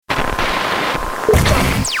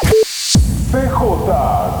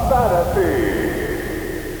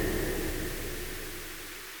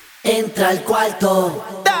Entra al cuarto,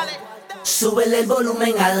 súbele el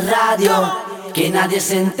volumen al radio, que nadie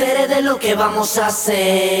se entere de lo que vamos a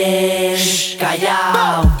hacer.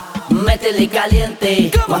 Callao, métele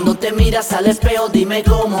caliente. Cuando te miras al espejo dime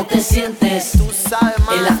cómo te sientes.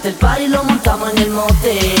 El after party lo montamos en el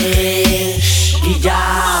motel. Y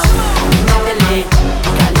ya, métele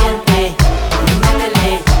caliente,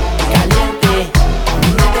 métele caliente,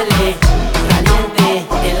 métele caliente.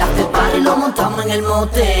 El after party lo montamos en el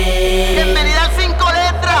motel. Bienvenida al 5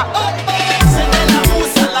 letras. Se ve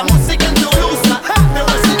la música en tu blusa. Te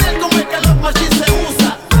voy a enseñar cómo es que los machis se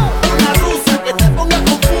usa. Una rusa que te ponga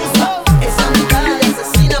confusa. Esa mirada de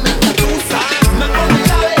asesina me engañusa. Me pone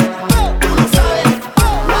grave, tú lo sabes.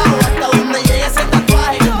 Wow, hasta donde llegue ese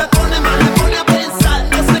tatuaje. Me pone mal, me pone a pensar.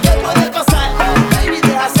 No sé qué puede pasar. Baby,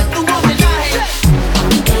 deja hacerte un homenaje.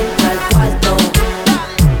 Entra al cuarto,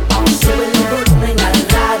 sube el volumen al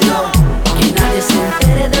radio, que nadie se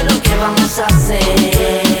entere de lo que vamos a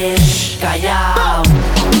hacer. Callao,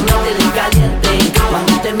 métele caliente.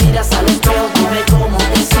 Cuando te miras al espejo dime cómo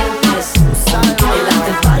te sientes. El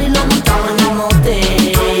after party lo montamos en el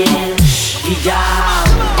motel. Y ya,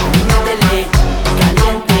 métele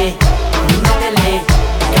caliente, métele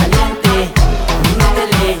caliente,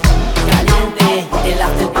 métele caliente. El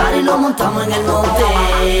after party lo montamos en el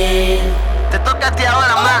motel. Te toca a ti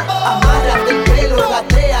ahora más. Amárrate el pelo,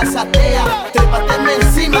 gatea, satea. Trépateme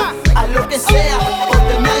encima, haz lo que sea.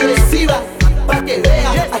 Ponte agresiva, pa' que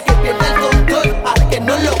vea. A que pierda el control, a que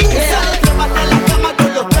no lo crea. Trépate en la cama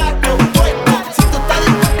con los tacos puestos. Si tú estás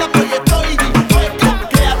dispuesta, pues yo estoy dispuesto.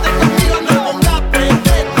 Quédate conmigo, no pongas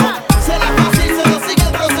pretexto. Será fácil, solo sigue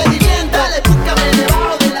el procedimiento. Dale, búscame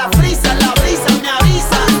debajo de la brisa me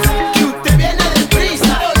avisa que usted viene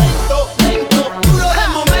deprisa. Lento, lento, duro de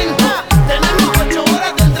momento. Tenemos 8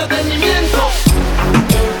 horas de entretenimiento.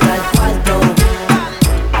 Entra al cuarto,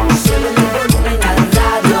 sube el volumen al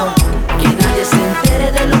radio, que nadie se entere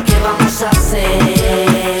de lo que vamos a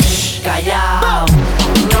hacer. Callao,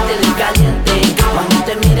 métele caliente. Cuando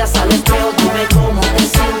te miras al espejo dime cómo te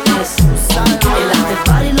sientes. El after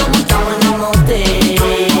party lo montamos en el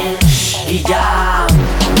motel. Y ya,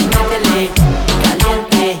 métele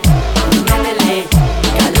caliente, métele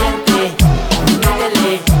caliente,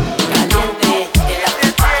 métele caliente. El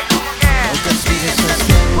after party. No te sigues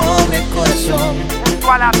ese pobre corazón, Junto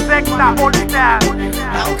a la secta bonita,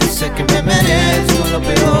 aunque sé que me merezco lo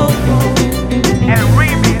peor. el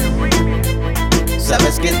remix.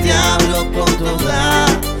 Sabes que te hablo con toda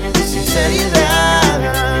sinceridad.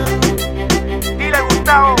 Dile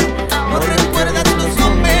Gustavo, No recuerdas los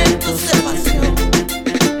momentos de pasión,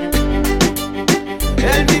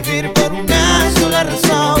 el vivir por una sola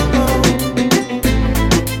razón.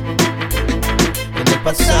 En el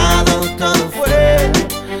pasado todo fue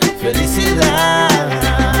felicidad.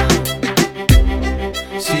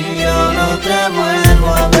 Si yo no te vuelvo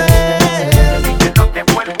a ver, que no te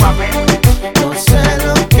vuelvo a ver. no sé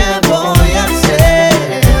lo que voy a hacer.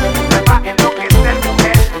 Me va a enloquecer,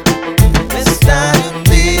 mujer. Estar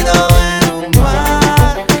hundido en un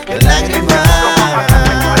mar de lágrimas. A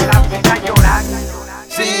la vida llorar,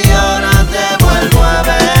 Si yo no te vuelvo a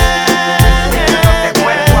ver, no te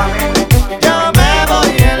vuelvo a ver. yo me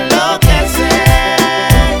voy a enloquecer.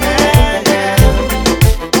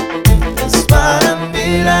 Es para mí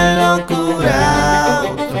la locura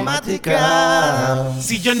automática.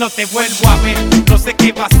 Si yo no te vuelvo a ver, no sé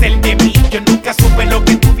qué va a ser de mí. Yo nunca supe lo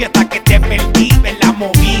que tuve hasta que te perdí en la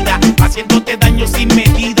movida, haciéndote daño sin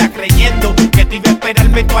medida, creyendo que te iba a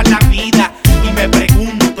esperarme toda la vida. Y me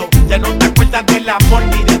pregunto, ya no te acuerdas del amor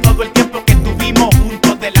ni de todo el tiempo que tuvimos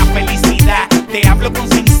juntos, de la felicidad. Te hablo con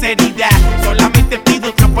sinceridad, solamente pido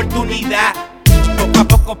otra oportunidad. Poco a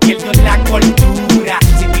poco pierdo la cordura,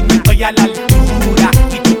 si ti no estoy a la altura,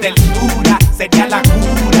 y tu ternura sería la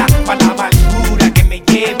cura para la amargura que me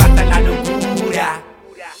lleva hasta la locura.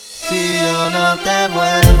 Si yo no te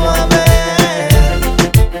vuelvo a ver,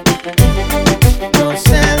 no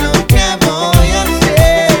sé lo que voy a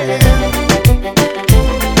hacer.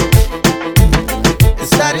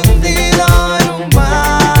 Estar hundido en un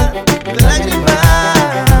mar de lágrimas.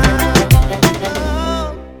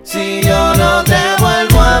 Si yo no te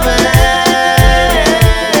vuelvo a ver,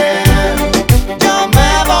 yo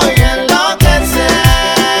me voy a enloquecer.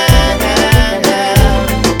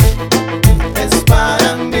 Es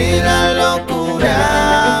para mí la locura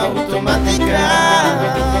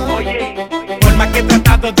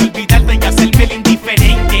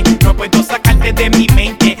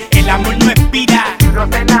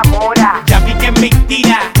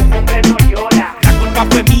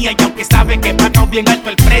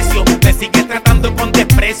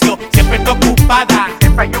espada.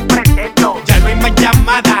 Siempre hay un pretexto, Ya no hay más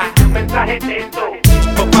llamada. un mensaje texto.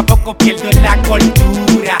 Poco a poco pierdo la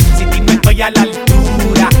cordura. Si ti no estoy a la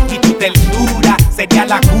altura y tu ternura sería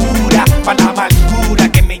la cura para la amargura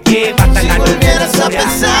que me lleva hasta la Si volvieras a locura.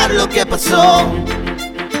 pensar lo que pasó,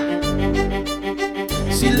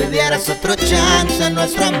 si le dieras otro chance a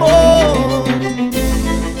nuestro amor,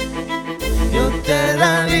 yo te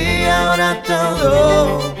daría ahora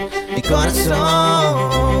todo mi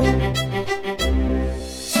corazón.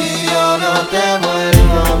 Si yo no te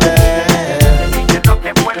vuelvo a ver, Si yo no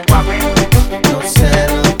te vuelvo a ver, no sé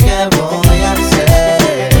lo que voy a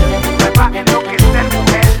hacer. me va a enloquecer,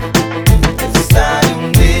 mujer. Estar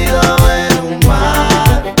hundido en un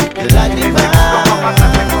mar de lágrimas. ¿Cómo vas a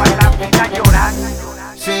hacer toda la vida llorar?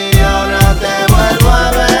 Si yo no te vuelvo a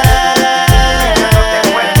ver, Te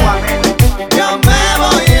vuelvo a ver, yo me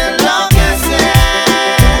voy a enloquecer.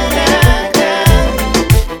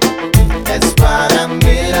 Es para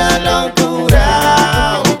mí la locura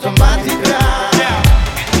automática.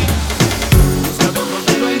 Buscando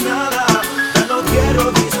donde no hay nada, ya no quiero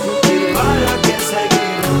discutir. ¿Para qué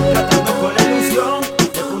seguir tratando con la ilusión de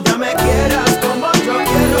que un día me quieras como yo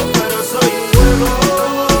quiero? Pero soy un juego.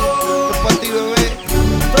 Para ti, bebé.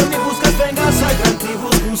 Donde buscas venganza, Yankee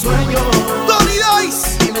busca un sueño. Dize.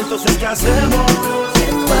 Dime entonces qué hacemos.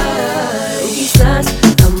 Quizás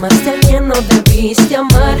amaste a quien no debiste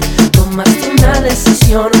amar. Tomaste una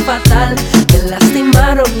decisión fatal. Te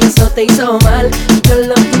lastimaron y eso te hizo mal. Yo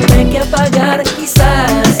lo tuve que pagar.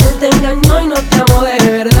 Quizás él te engañó y no te amó de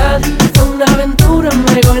verdad. Fue una aventura,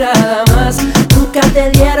 luego nada más. Nunca te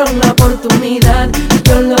dieron la oportunidad.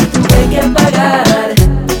 Yo lo tuve que pagar.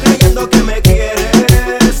 Tú creyendo que me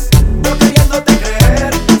quieres, yo queriéndote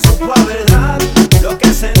creer. Supo a verdad lo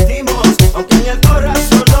que sentimos, aunque en el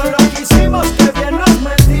corazón no lo quisimos. Que bien nos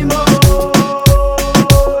metimos.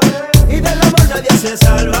 Y del amor nadie se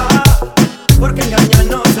salva, porque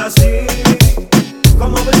engañarnos así.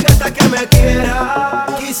 Como buscaste que me quiera.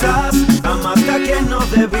 Quizás amaste a quien no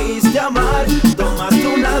debiste amar. Tomaste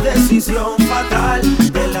una decisión fatal.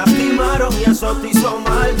 Te lastimaron y eso te hizo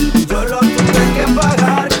mal. Yo lo tuve que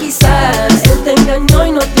pagar. Quizás él te engañó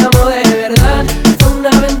y no te amó de verdad. Fue una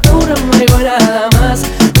aventura, luego nada más.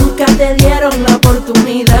 Nunca te dieron la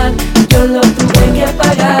oportunidad. Yo lo tuve que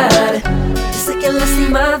pagar. Sé que han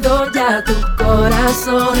lastimado ya tu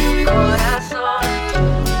corazón.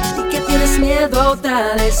 Y que tienes miedo a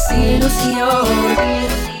otra desilusión.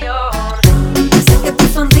 Sé que tus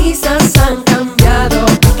sonrisas han cambiado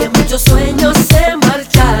y que muchos sueños se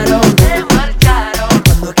marcharon.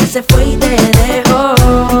 Cuando que se fue y te dejó.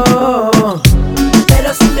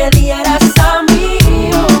 Pero si me dieras a mí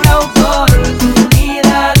una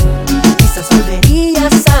oportunidad, quizás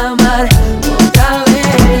volverías a amar otra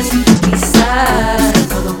vez. Quizás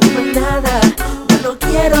todo no es nada. Yo no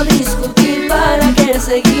quiero discutir. ¿Para qué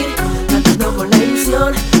seguir tratando con la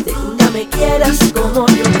ilusión de que un día me quieras como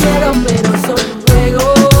yo quiero? Pero soy un juego.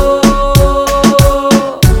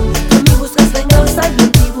 Tú en mí buscas venganza, yo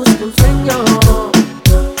en ti busco un sueño.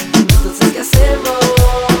 Entonces, ¿qué hacemos?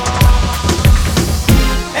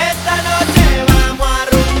 Esta noche vamos a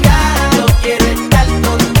rumbear. Yo quiero estar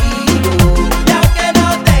contigo. Y aunque no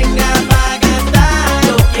tenga para gastar,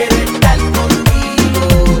 yo quiero estar contigo.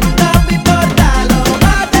 No me importa lo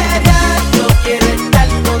material. Yo quiero estar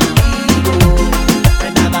contigo. No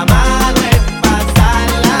hay nada malo en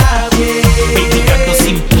pasarla bien. Baby, yo ando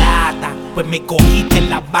sin plata, pues me cogiste en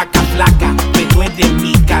la vaca flaca. Pero eres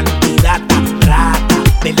mi candidata, rata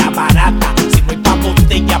de la barata. Si no hay pa'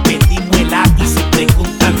 botella, pedimos el y se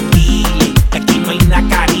preguntan, dile que aquí no hay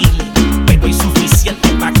nacarile, pero hay suficiente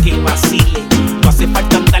pa' que vacile. No hace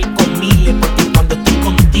falta andar con miles, porque cuando estoy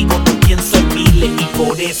contigo no pienso en miles. Y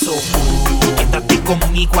por eso, quédate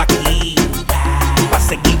conmigo aquí, pa'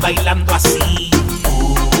 seguir bailando así.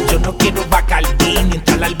 Yo no quiero Bacardí ni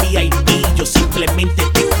entrar al VIP, yo simplemente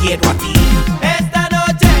te quiero a ti. Esta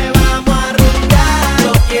noche vamos a rumbear. Yo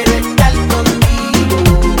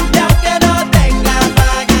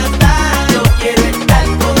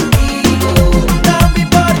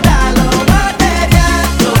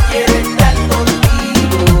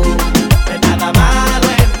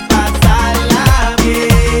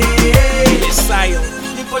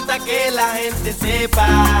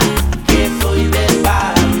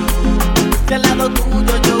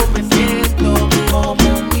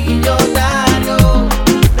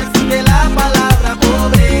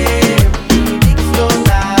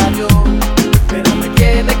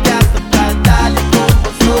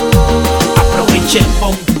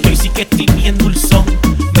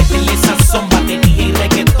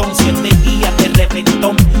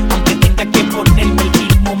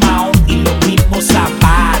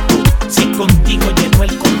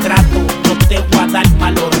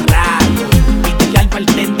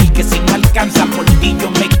cansa por ti, yo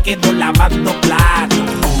me quedo lavando platos.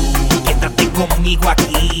 Quédate conmigo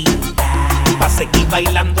aquí, pa' seguir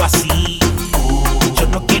bailando así. Yo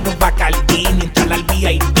no quiero Bacardí ni entrar al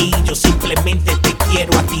VIP, yo simplemente te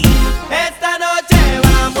quiero a ti. Esta noche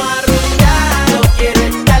vamos a rumbear, yo quiero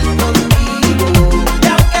estar contigo. Y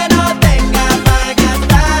aunque no tenga para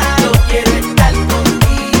gastar, yo quiero estar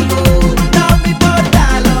contigo. No me importa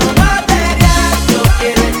lo material, yo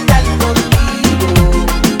quiero estar contigo.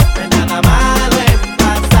 No hay nada malo en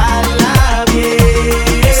pasarla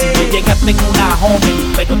bien. Que si tú llegaste en una joven,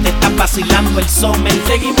 pero te estás vacilando el summer.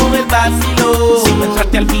 Seguimos el vacilo. Si no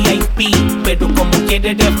entraste al VIP, pero como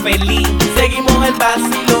quieres eres feliz. Seguimos el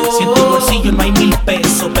vacilo. Si en tu bolsillo no hay 1000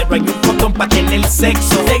 pesos, pero hay un botón para tener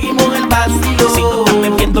sexo. Seguimos el vacilo. Si no estás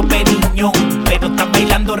bebiendo periñón, pero estás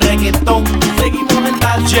bailando reggaetón. Seguimos el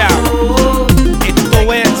vacilo. Ya. Esto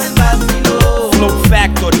Seguimos es el vacilo. Flow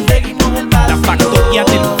Factory, Seguimos el la vacilo. factoría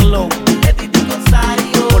del flow. De Tito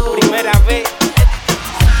Rosario. Por primera vez.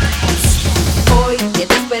 Hoy he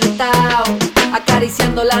despertado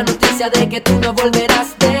acariciando la noticia de que tú no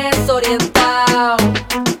volverás desorientado,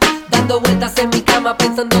 dando vueltas en mi cama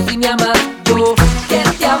pensando si me amas. Yo que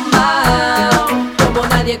te he amado como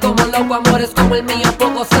nadie, como loco, amores como el mío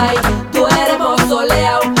pocos hay. Tú eres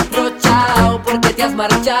soleado, rochao, porque te has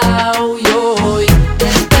marchado. Y hoy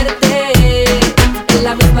desperté en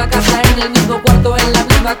la misma casa, en el mismo cuarto, en la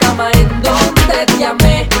misma cama en donde te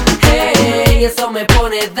amé. Hey, eso me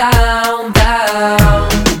pone down, down,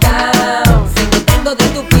 down. Si no tengo de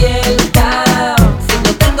tu piel, down. Si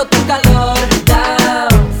no tengo tu calor, down.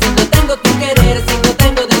 Si no tengo tu querer, si no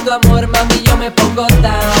tengo de tu amor, mami, yo me pongo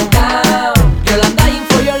down, down. Girl, I'm dying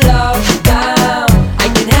for your love, down. I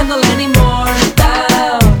can't handle anymore,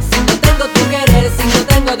 down. Si no tengo tu querer, si no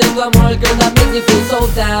tengo de tu amor, girl, that makes me feel so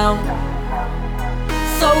down.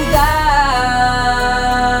 So down.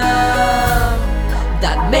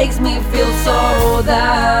 That makes me feel so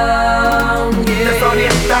down, yeah.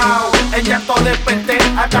 Desorientado, en llanto desperté,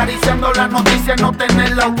 acariciando la noticia, no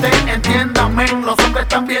tenerla a usted. Entiéndame, los hombres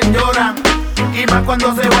también lloran, y más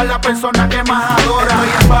cuando se va la persona que más adora. Estoy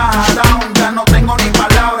en baja, down, ya no tengo ni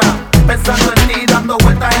palabras, pensando en ti, dando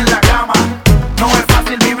vueltas en la cama. No es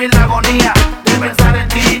fácil vivir la agonía de pensar en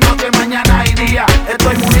ti, no que mañana hay día.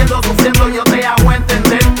 Estoy muriendo, sufriendo, yo te hago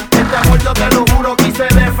entender. Este amor yo te lo juro, quise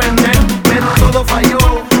defender, pero todo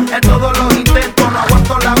falló, en todos los intentos. No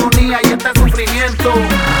aguanto la agonía y este sufrimiento.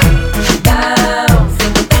 Down, si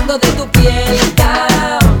no tengo de tu piel,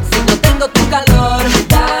 down. Si no tengo tu calor,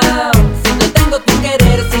 down. Si no tengo tu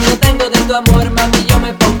querer, si no tengo de tu amor, mami, yo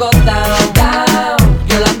me pongo down, down.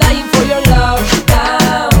 Girl, I'm dying for your love,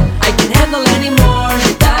 down. I can't handle anymore,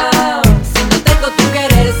 down. Si no tengo tu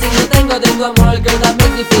querer, si no tengo de tu amor, girl, that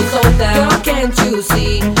makes me feel so down. Girl, can't you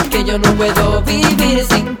see que yo no puedo vivir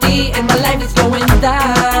sin ti? And my life is going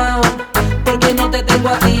down. Porque no te tengo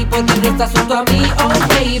a ti, porque no estás junto a mí, oh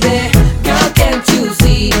baby. Girl, can't you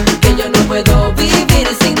see que yo no puedo vivir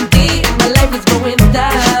sin ti? My life is going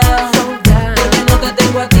down. Porque no te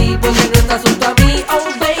tengo a ti, porque no estás junto a mí, oh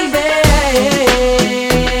baby.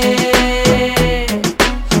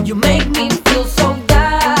 You make me feel so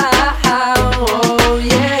down, oh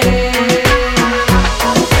yeah.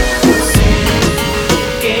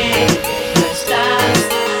 Que no estás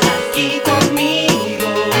aquí conmigo.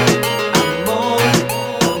 Amor,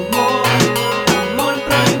 amor, amor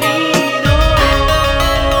prohibido.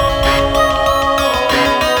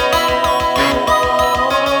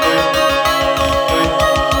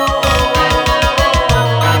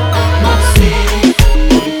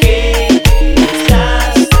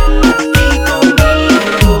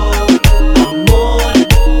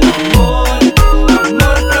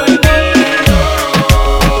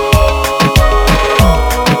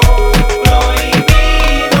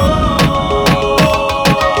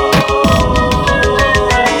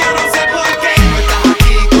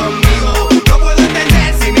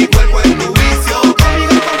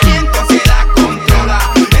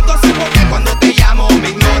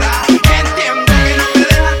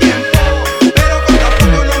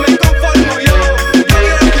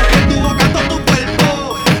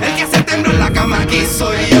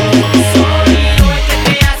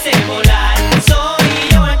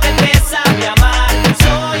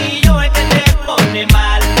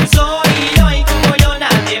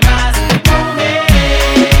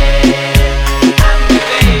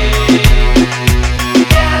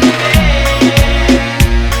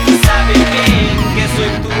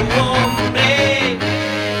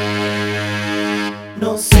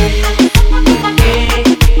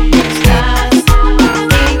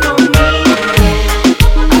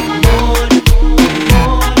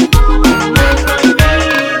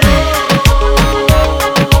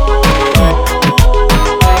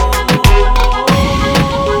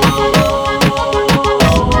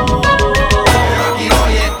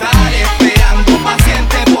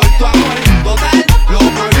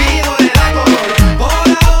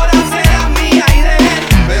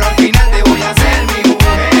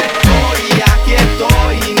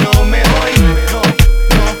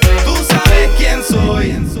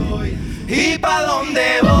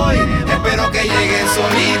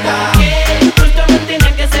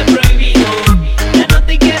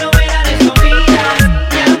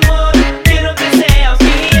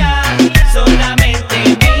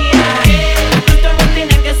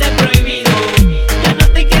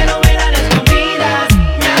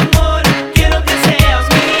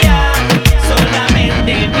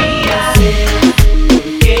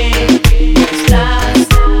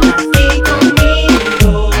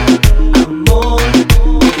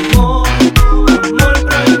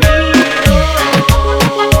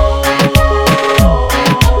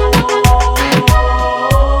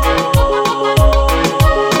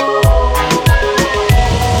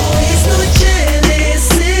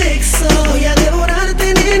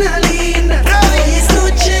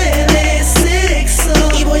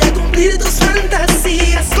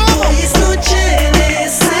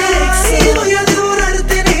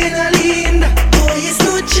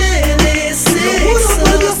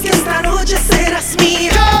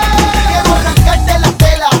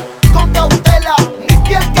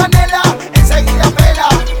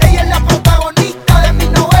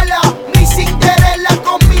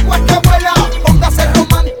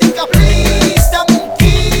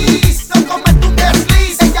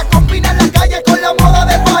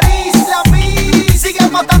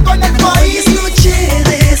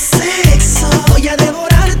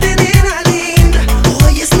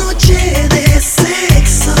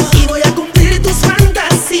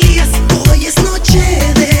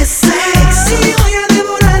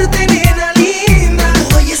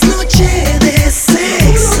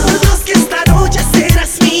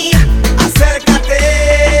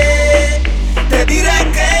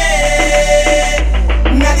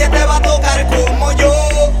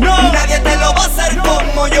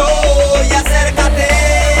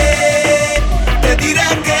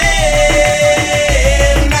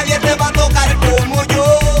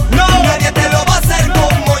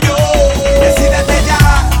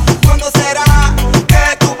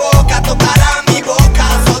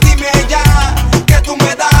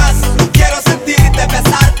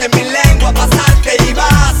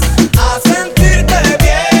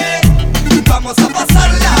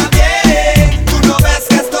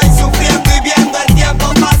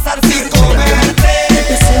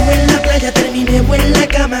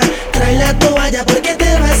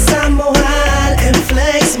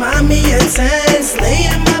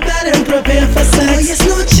 Hoy es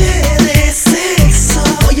noche de sexo.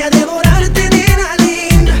 Voy a devorarte, nena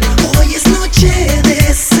linda. Hoy es noche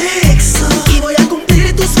de sexo. Y voy a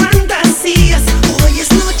cumplir tus fantasías. Hoy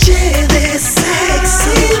es noche de sexo.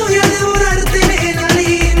 Y voy a devorarte, nena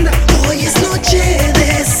linda. Hoy es noche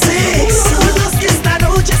de sexo. Todos que esta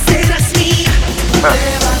noche serás mía.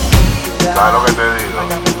 ¿Sabes lo que te digo?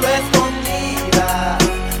 Hagámoslo escondida.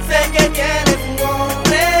 Sé que tienes un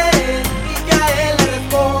hombre y que a él le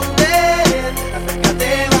respondes.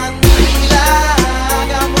 Acércate, bandida.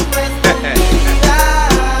 Hagámoslo escondida.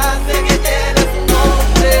 Sé que tienes un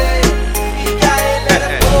hombre y que a él le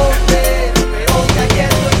respondes. Pero que aquí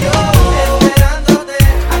estoy yo, esperándote.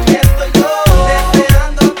 Aquí estoy yo,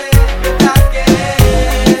 deseándote. Mientras que,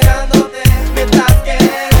 esperándote. Mientras que,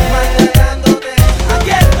 maltratándote.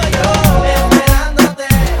 Aquí estoy yo, esperándote.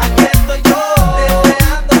 Aquí estoy yo,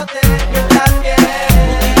 deseándote. Mientras que,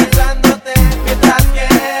 utilizándote. Mientras que,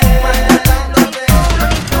 maltratándote.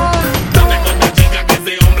 Date cuenta, chica, que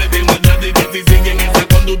ese hombre te maltrata y que si siguen esa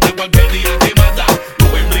conducta cualquier día te mata. Tú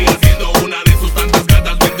vendrías siendo una de sus tantas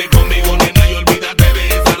gatas. Vente conmigo, nena, y olvídate de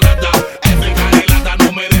esa rata. Ese canelata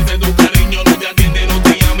no merece tu cariño. No te atiende, no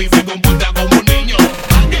te llama y se comporta como un niño.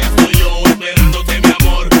 Aquí estoy yo, esperándote, mi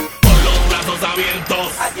amor, con los brazos abiertos.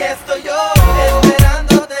 Aquí estoy yo,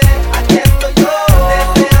 esperándote. Aquí estoy yo,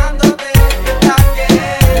 deseándote. Mientras que,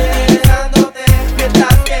 utilizándote.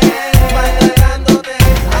 Mientras que, maltratándote.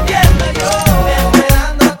 Aquí estoy yo,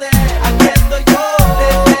 esperándote. Aquí estoy yo,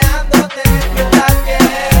 deseándote. Mientras que,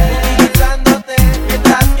 utilizándote.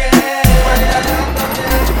 Mientras que, maltratándote.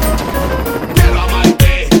 Quiero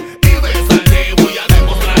amarte y besarte, voy a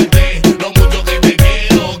demostrarte lo mucho que te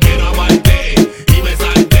quiero. Quiero amarte y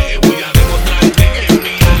besarte, voy a demostrarte que en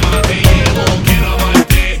mi alma te llevo. Quiero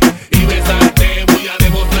amarte y besarte, voy a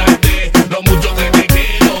demostrarte lo mucho que te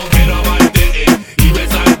quiero. Quiero amarte y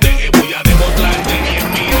besarte, voy a demostrarte que en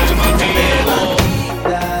mi alma te llevo.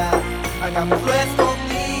 Hagámoslo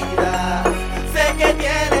escondida. Sé que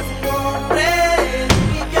tienes un hombre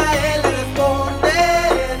y que a él le respondes.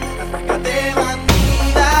 Acércate,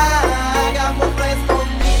 bandida. Hagámoslo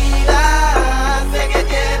escondida. Sé que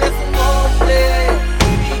tienes un hombre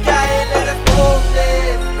y que a él le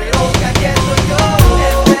respondes. Pero que aquí estoy yo,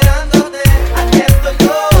 esperándote. Aquí estoy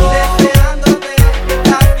yo, deseándote.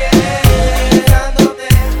 Mientras que, utilizándote.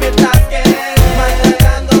 Mientras que,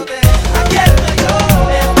 maltratándote. Aquí estoy yo,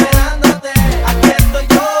 esperándote. Aquí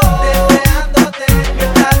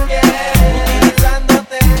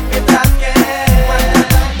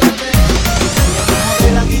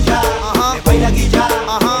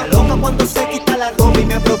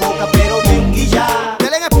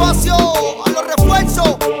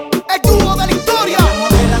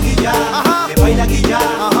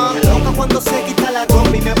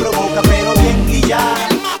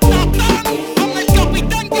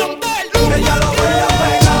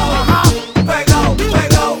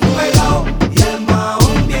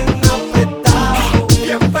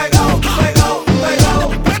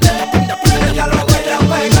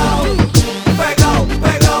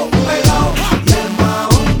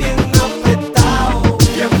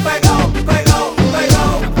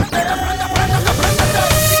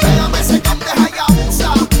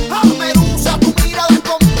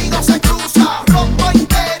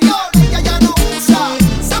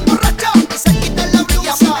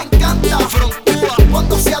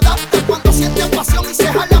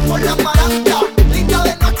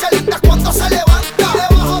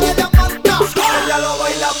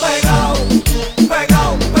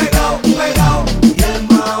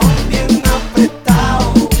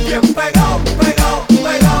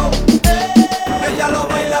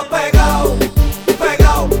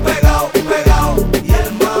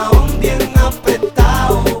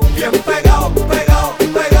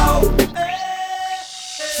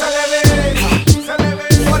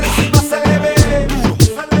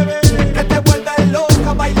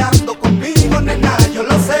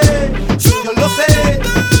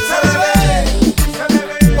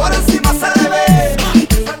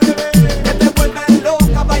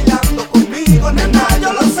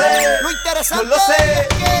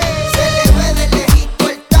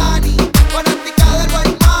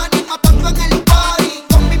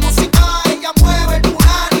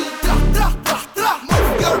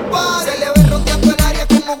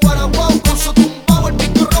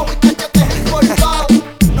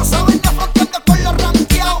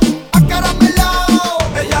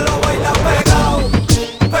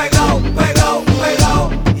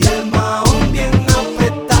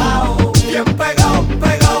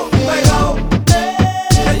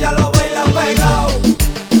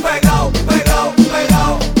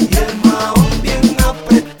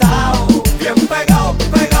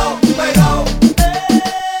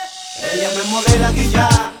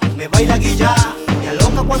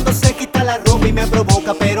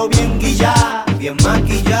boca, pero bien guillá, bien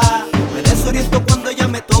maquillá. Me desoriento cuando ella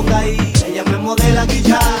me toca y ella me modela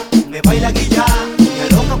guillá, me baila guillá. Me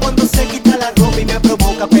aloca cuando se quita la ropa y me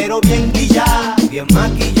provoca, pero bien guillá, bien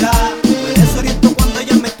maquillá. Me desoriento cuando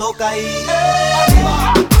ella me toca y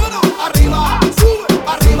arriba, arriba, sube,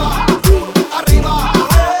 arriba, arriba,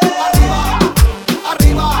 arriba,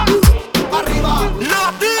 arriba, arriba,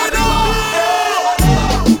 latino.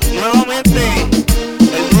 Nuevamente,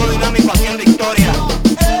 el dúo dinámico haciendo historia.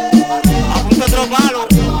 Apunta otro palo,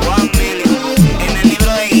 1 million en el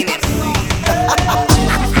libro de Guinness.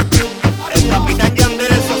 El capitán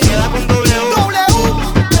Yandel en sociedad con W.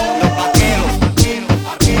 Los vaqueros,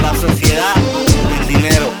 la sociedad, el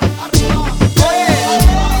dinero.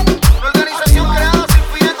 Una organización creada sin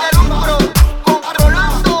fines de lucro,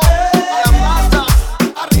 controlando las masas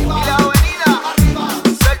y la avenida,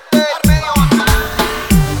 Secta medio bacán.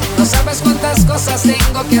 No sabes cuántas cosas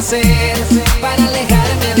tengo que hacer para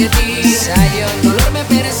alejarme de ti. El dolor me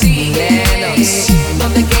persigue,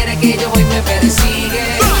 donde quiera que yo voy me persigue.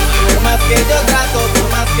 Por más que yo trato, por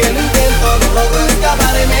más que lo intento, no logro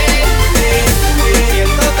escaparme.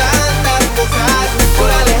 Siento tantas cosas por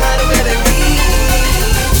alejarme de ti.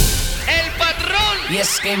 El patrón. Y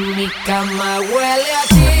es que mi cama huele a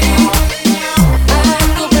ti,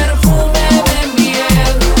 a tu perfume de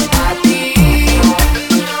miel, a ti.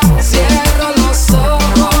 Cierro los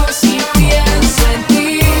ojos y pienso en ti,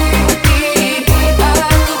 a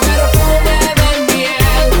tu perfume de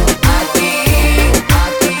miel, a ti, a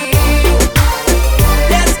ti.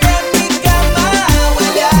 Y es que mi cama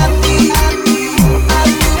huele a ti, a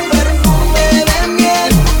tu perfume de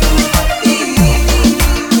miel. Y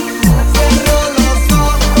cierro los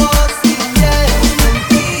ojos y pienso en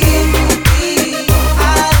ti,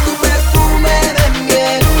 a tu perfume de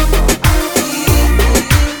miel.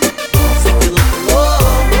 Se quedó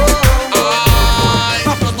Ay,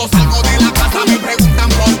 pronto salgo de la casa, me preguntan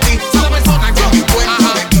por ti. Soy la persona que me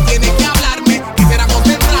encuentro, de ti tienes que hablarme. Quisiera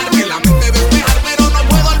concentrarme, la mente despejar, pero no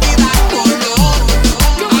puedo olvidar tu olor.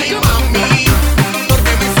 Ay, mami, ¿por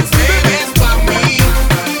qué me sucede esto a mí?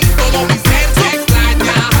 Todo mi ser se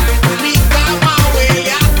extraña, mi cama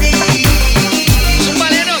huele a ti.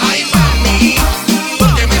 Ay, mami, ¿por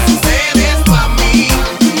qué me sucede esto a mí?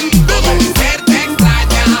 Todo mi ser te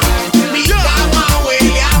extraña, mi cama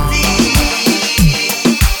huele a ti.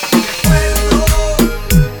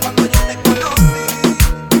 cuando yo te conocí,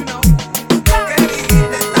 que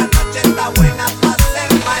dijiste esta noche está buena para hacer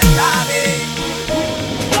maldades.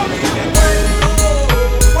 Recuerdo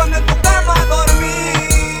cuando en tu cama dormí,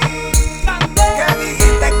 que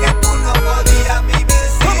dijiste que tú no podías vivir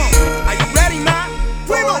sin. Are you ready, man?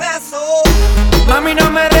 Por eso, mami, no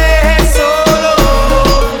me dejes solo.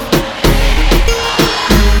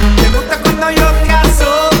 Te gusta cuando yo te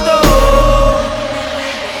azoto.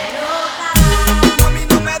 Mami,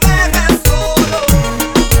 no me dejes solo.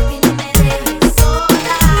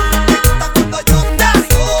 Me gusta cuando yo te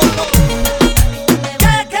azoto.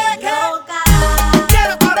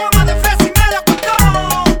 Quiero tu aroma de fresa y medio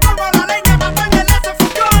cotón. Como la leña más buena le hace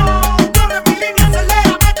fusión. Corre mi línea,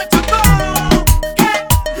 acelera, mete chapón. Que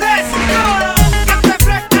let's go. Que te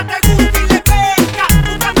fresco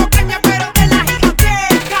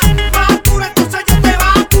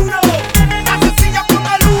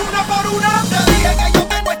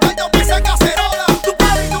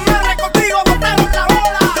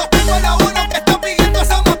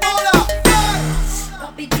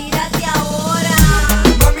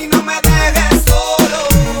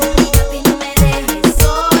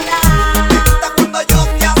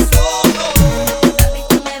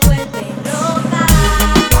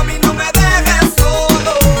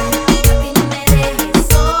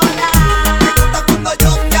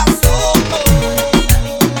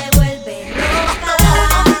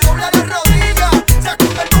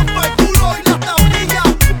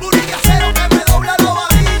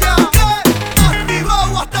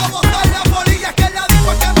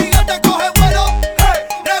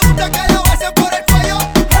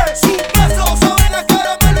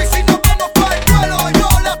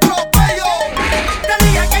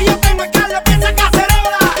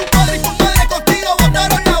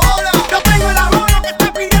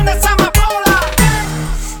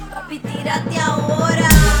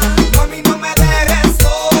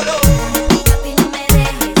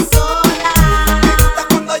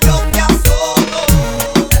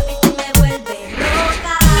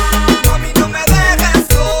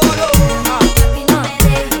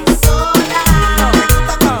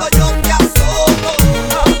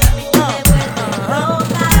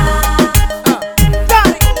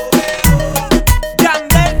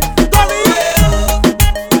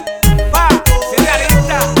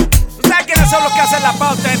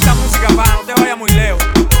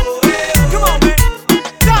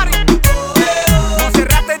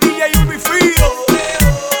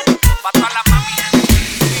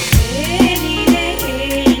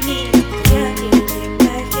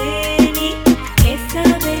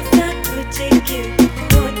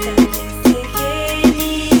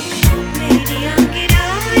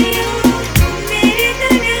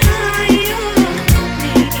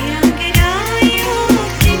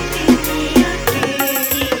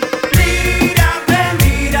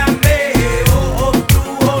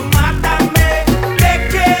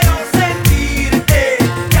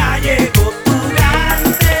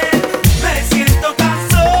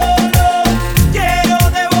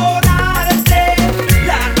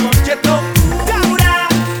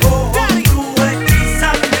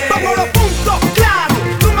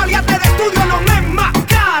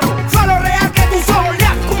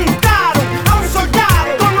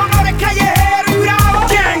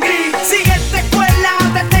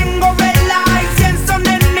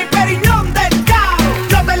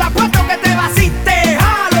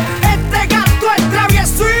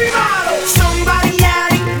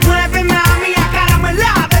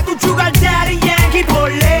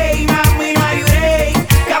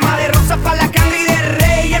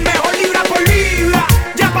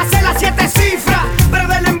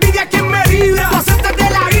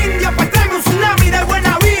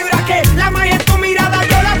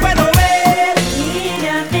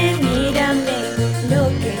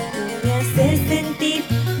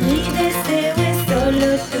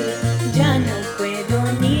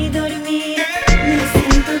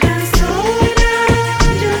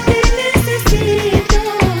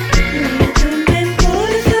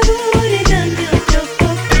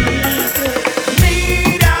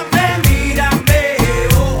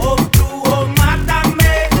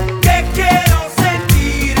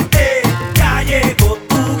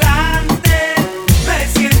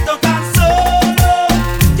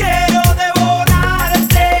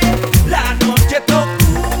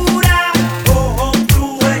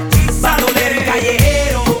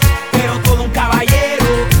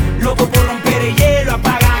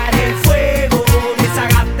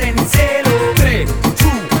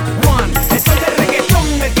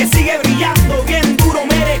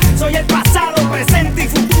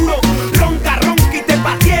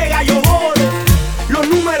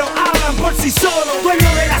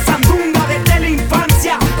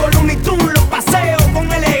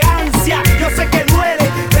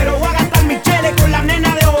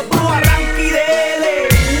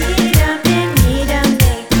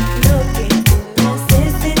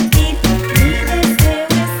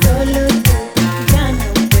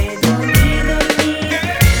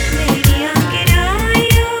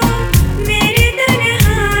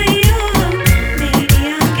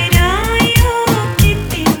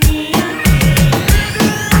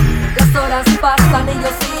y yo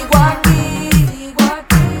sigo aquí,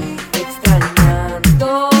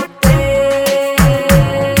 extrañándote.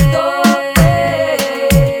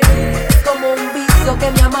 Es como un vicio que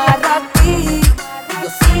me amarra a ti y yo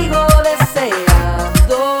sigo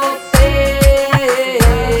deseándote.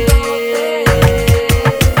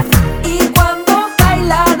 Y cuando cae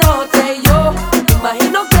la noche yo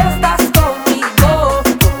imagino que estás conmigo.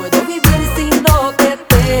 No puedo vivir si no te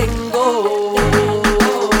tengo.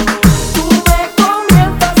 Tú me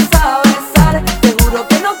comienzas a besar, te juro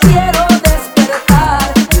que no quiero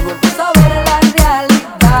despertar. Y vuelvo a saber la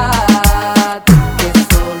realidad, que es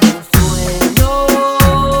solo un sueño,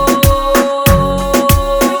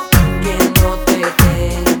 que no te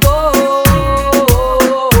tengo,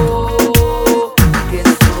 que es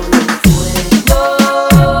solo un sueño,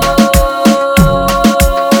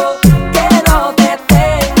 que no te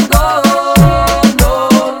tengo, no.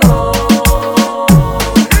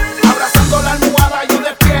 Abrazando la almohada yo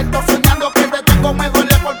despierto, soñando que te tengo me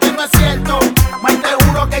duele porque no es cierto. Más te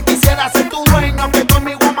juro que quisiera ser tu dueño, que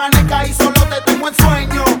conmigo amanezca y solo te tengo en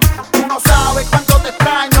sueño. Tú no sabes cuánto te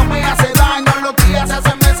extraño, me hace daño. Los días se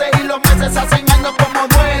hacen meses y los meses se hacen años. Como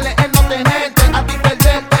duele el no tenerte, a ti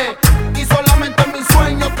perderte y solamente en mis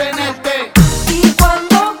sueños tenerte. Y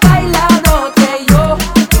cuando cae la noche yo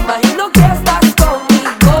imagino que estás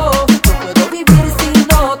conmigo. No puedo vivir si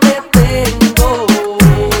no te tengo.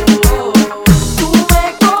 Tú me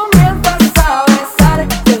comienzas a besar,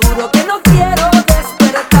 te juro que no quiero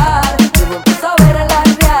despertar. Yo vuelvo a saber la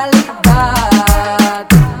realidad,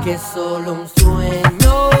 que es solo un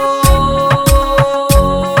sueño,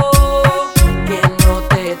 que no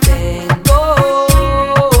te tengo,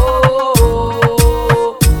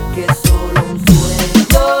 que es solo un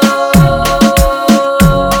sueño,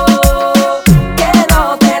 que no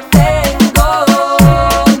te tengo,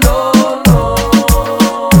 no.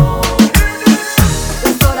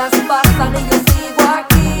 Las horas pasan y yo sigo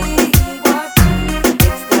aquí,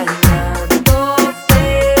 extrañándote.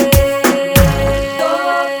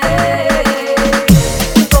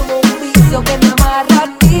 Como un vicio que me amarra a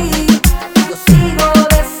ti y yo sigo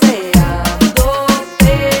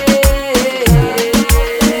deseándote.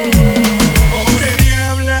 Pobre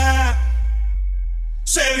diabla,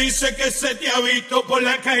 se dice que se te ha visto por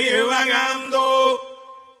la calle vagando,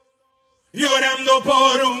 llorando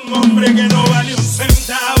por un hombre que no vale un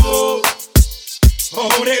centavo.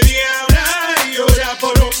 Pobre diabla, llora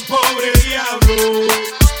por un pobre diablo.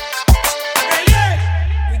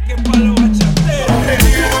 ¿Y qué palo bachatero? Pobre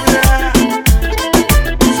diabla,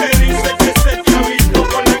 se dice que se te ha visto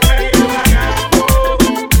por la calle vagando,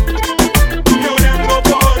 llorando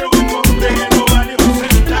por un hombre que no vale un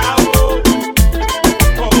centavo.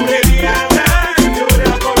 Pobre diabla,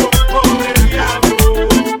 llora por un pobre diablo,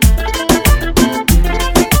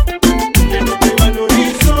 que no te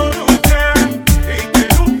valorizó nunca y que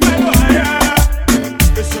nunca lo hará.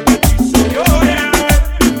 Eso que te hizo llorar.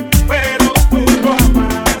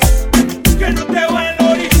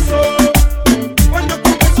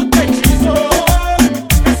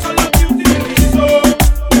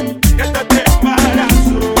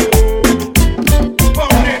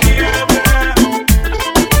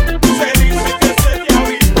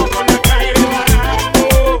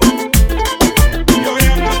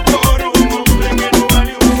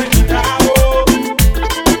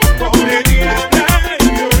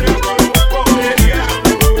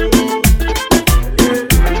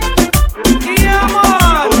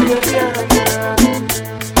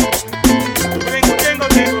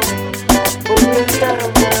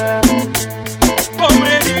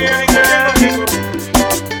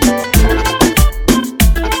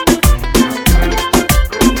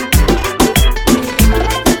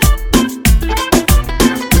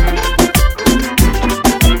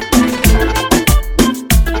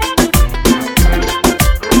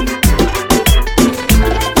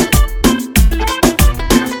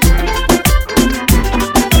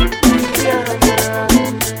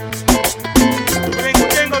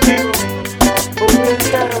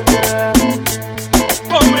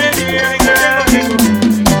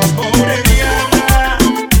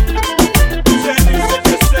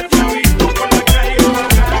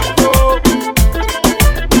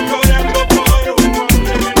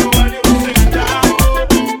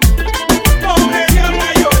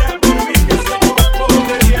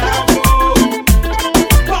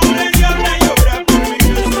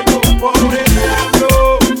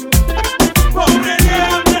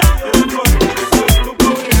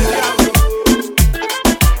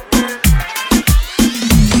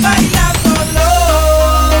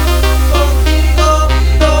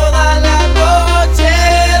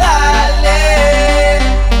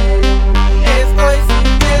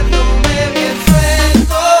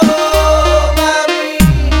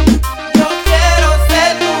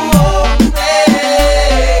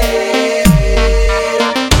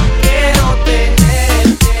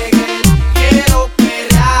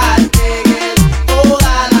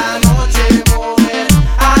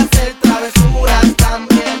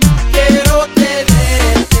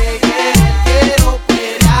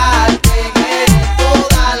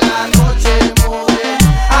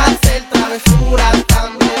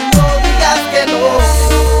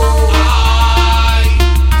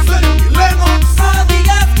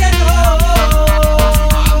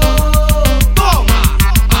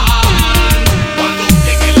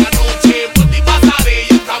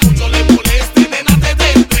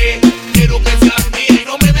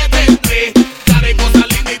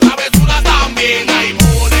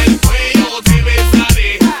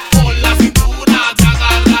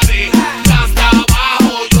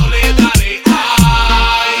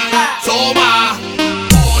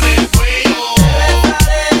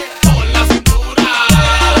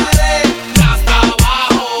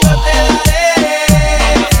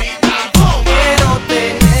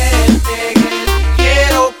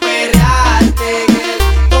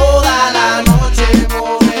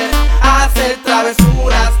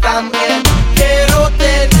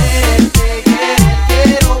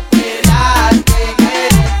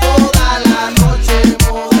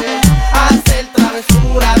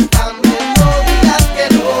 cantando, no digas que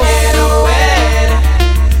no. Quiero ver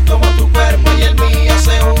como tu cuerpo y el mío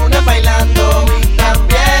se unen bailando y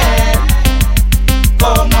también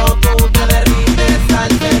como tú te derrites al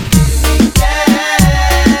sentir mi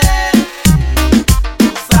piel. Tú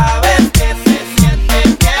sabes que se siente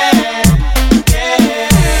bien, bien.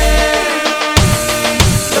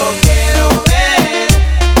 Yo quiero ver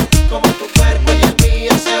como tu cuerpo y el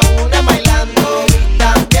mío se unen bailando y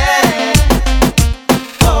también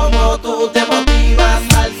como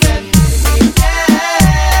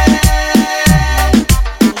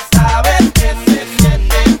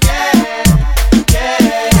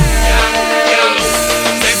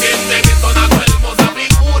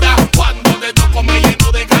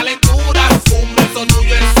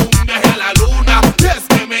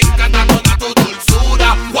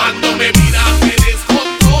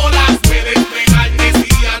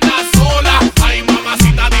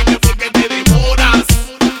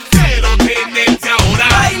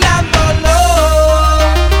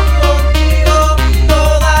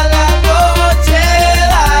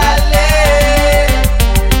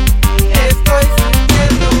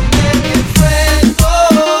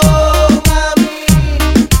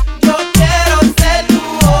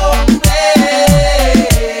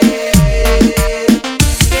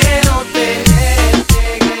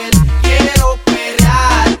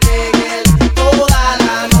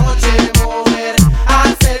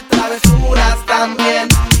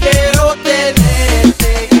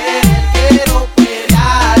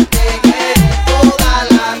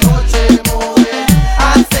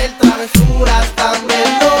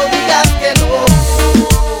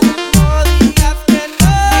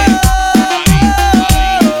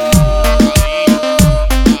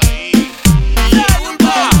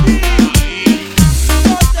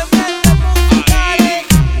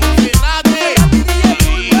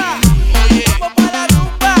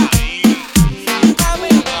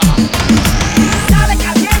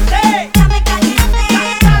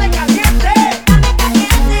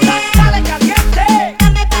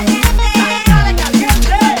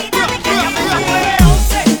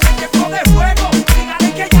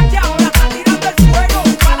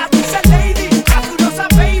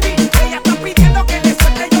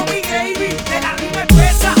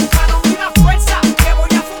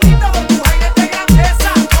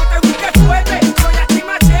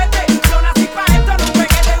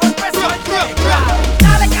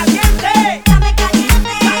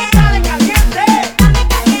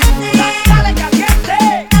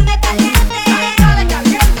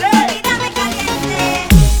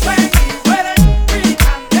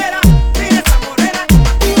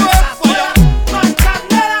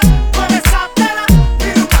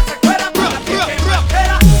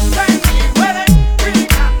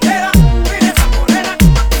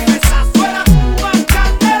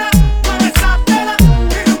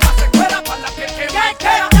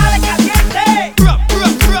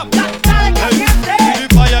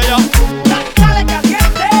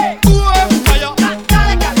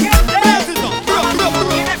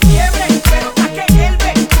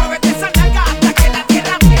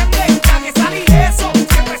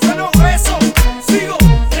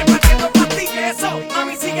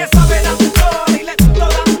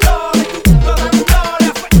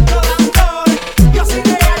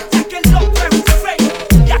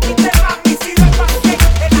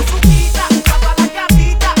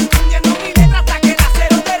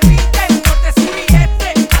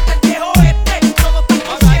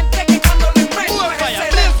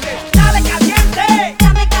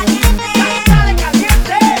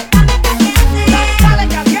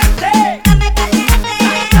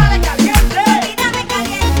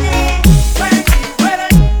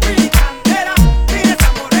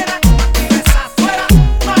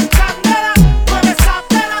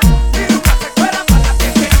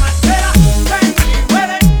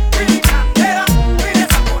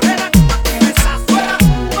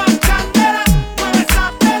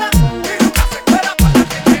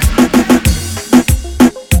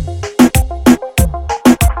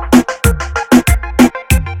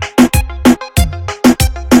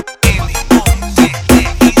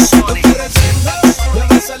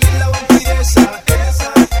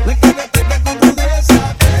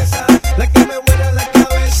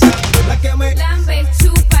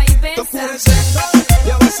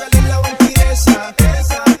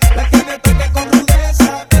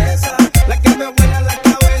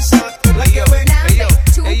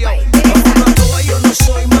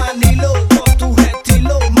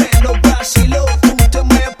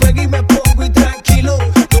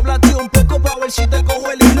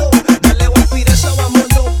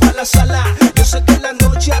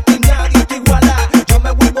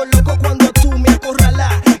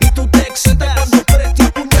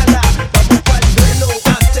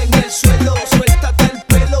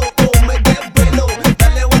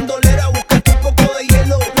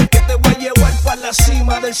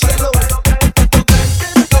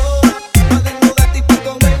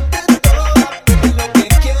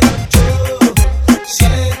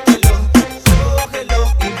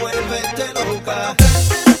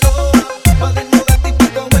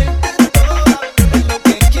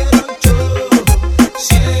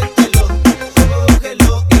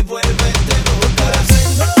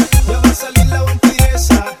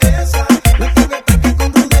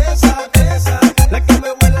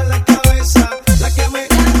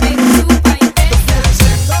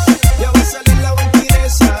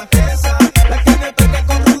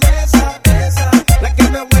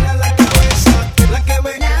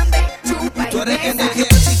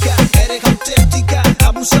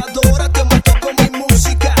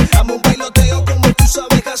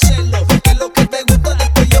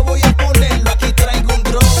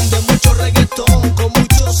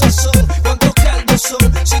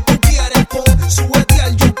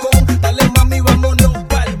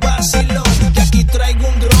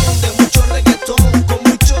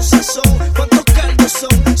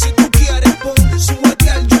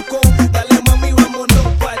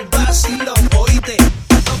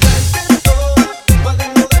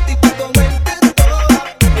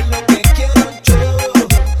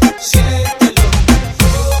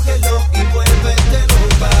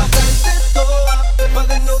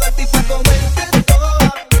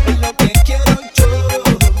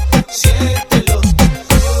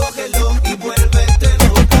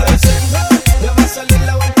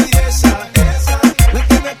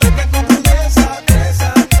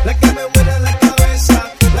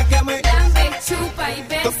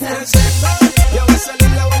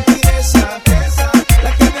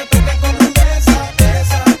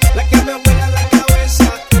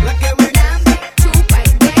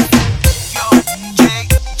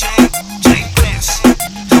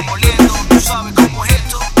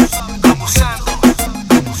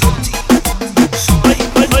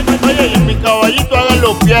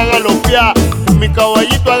mi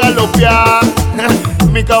caballito a galopear,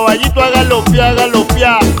 mi caballito a galopear,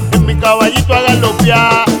 galopear, en mi caballito a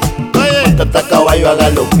galopear. Montata caballo a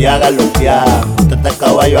galopear, galopear, montata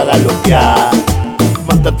caballo a galopear,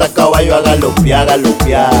 montata caballo a galopear,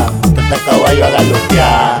 galopear, montata caballo a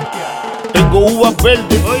galopear. Tengo uvas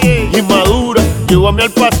verdes y maduras, llévame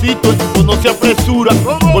al pasito, el tipo no se apresura.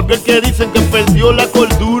 Porque el que dicen que perdió la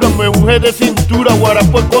cordura, me unge de cintura,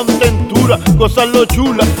 guarapo es contentura, cosas lo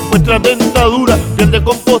chula, muestra dentadura, pierde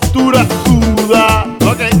compostura, suda.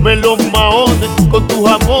 Me los maones con tus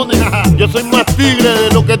jamones, yo soy más tigre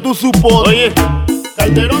de lo que tú supones. Oye,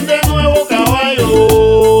 Calderón de nuevo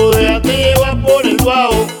caballo, déjate llevar por el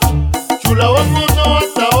bajo, chula vámonos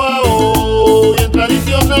hasta abajo, bien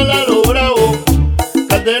tradicional a lo bravo.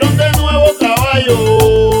 Calderón de nuevo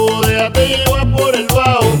caballo, déjate llevar por el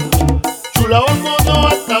bajo, chula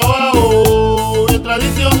vámonos hasta abajo, bien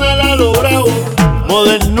tradicional a lo bravo.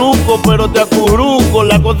 Modernuco, pero te acurruco,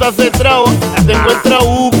 la cosa se traba, te encuentra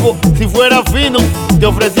buco. Si fuera fino, te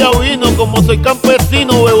ofrecía vino, como soy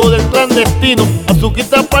campesino, bebo del clandestino.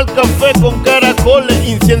 Azuquita pa'l café con caracoles,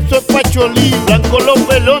 incienso es pacholí, blanco los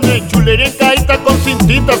pelones, chulería en cajita con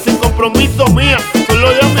cintita, sin compromiso mía, solo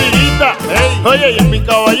de amirita. Hey. Oye, y en mi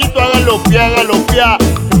caballito a galopear, galopear,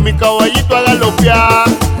 en mi caballito a galopear,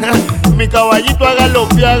 en mi caballito a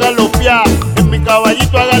galopear, galopear, en mi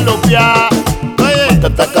caballito a galopear.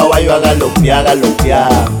 Montata caballo a galopear,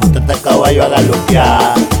 galopear, montata caballo a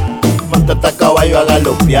galopear, montata caballo a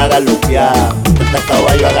galopear, galopear, montata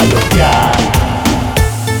caballo a galopear.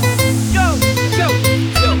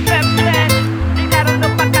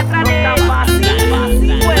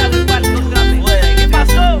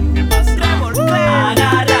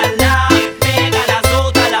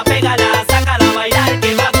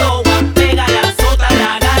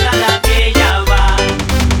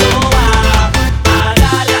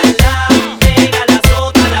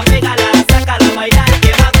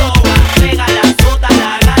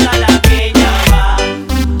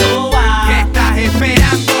 Que está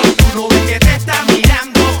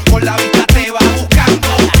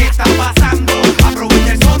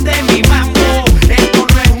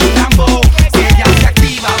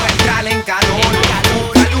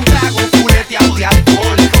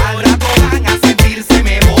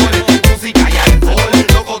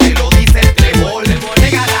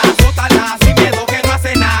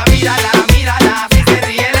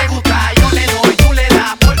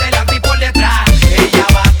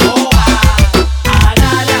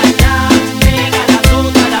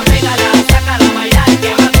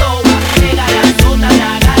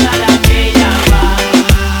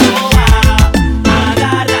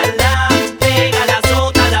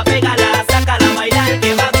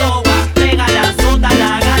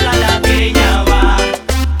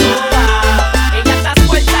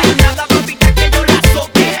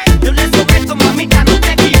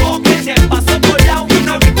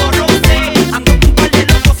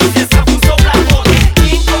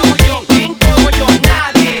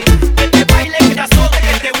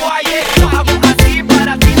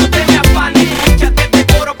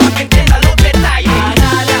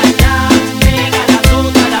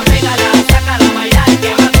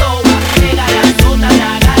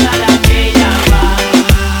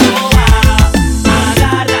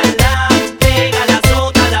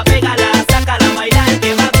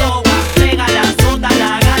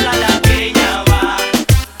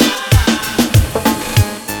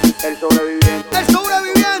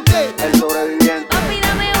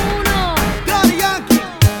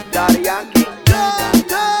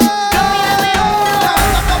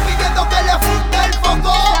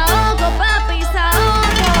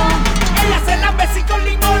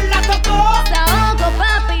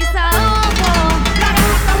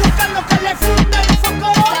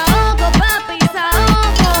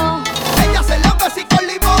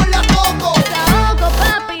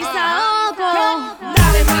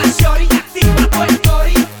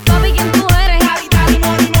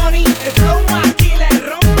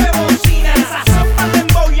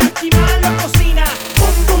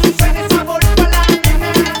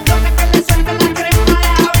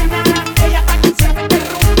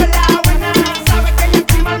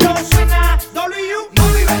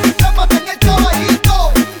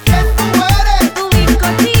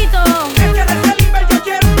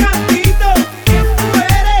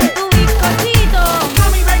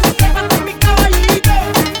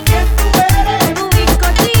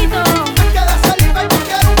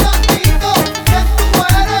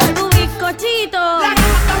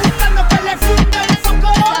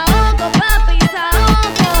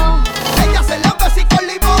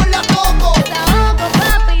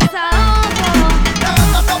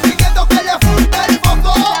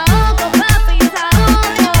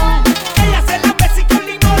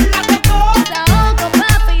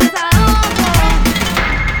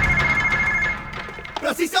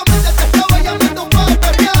Precisamente te estaba llamando para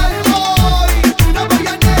perrear. Hoy te voy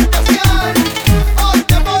a anestesiar. Hoy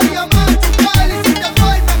te voy a machucar. Y si te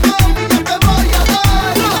voy mejor, yo te voy a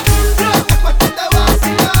dar. No es cuestión de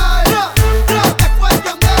vacilar. No es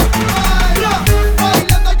cuestión de fumar.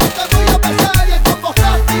 Bailando yo te voy a besar. Y el combo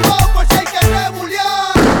está activado por si hay que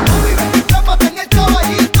rebulear. Mami, ven y trápate en el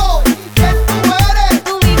caballito. ¿Quién tú eres?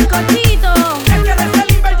 Tu bizcochito, Ya que eres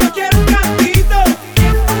el Inver, yo quiero un cantito.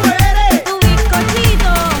 ¿Quién tú eres? tu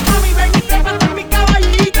bizcochito, Mami, ven y trépate en mi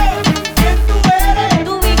caballito. ¿Quién tú eres?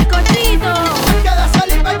 tu bizcochito, Queda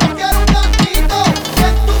salir, ven, yo quiero un cantito.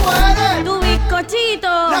 ¿Quién tú eres? tu bizcochito.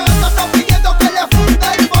 La gata está pidiendo que le funda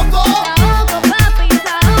el foco. Saoco, papi,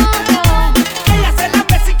 saoco. Ella se la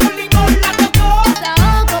besa y con limón la tocó.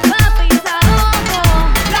 Saoco, papi, saoco.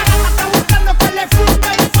 La gata está buscando que le funda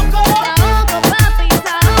el foco. Saoco, papi,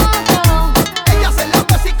 saoco. Ella se la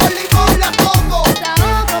besa y con limón la toco.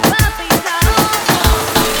 Saoco, papi,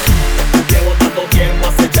 saoco. Llevo tanto tiempo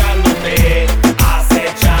acechándote,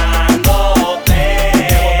 acechándote.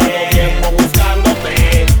 Llevo tanto tiempo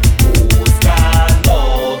buscándote,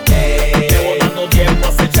 buscándote. Llevo tanto tiempo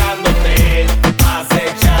acechándote,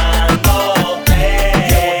 acechándote.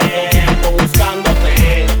 Llevo tanto tiempo buscándote,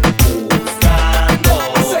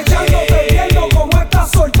 buscándote. Acechándote, viendo cómo estás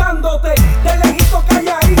soltándote. De lejito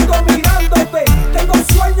calladito mirándote. Tengo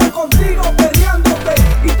sueños contigo peleándote.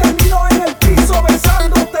 Y termino en el piso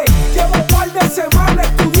besándote. Llevo un par de semanas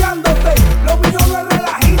estudiándote. Lo mío no es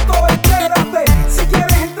relajito, espérate. Si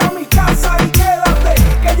quieres entra a mi casa y quédate.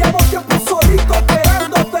 Que llevo tiempo solito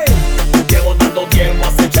esperándote. Llevo tanto tiempo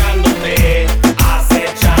acechándote,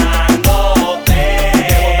 acechándote.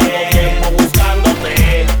 Llevo tanto tiempo buscándote,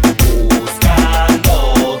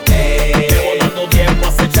 buscándote. Llevo tanto tiempo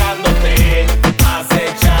acechándote,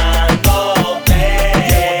 acechándote.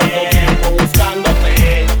 Llevo tanto tiempo buscándote,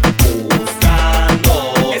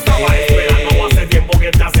 buscándote. Estaba esperando hace tiempo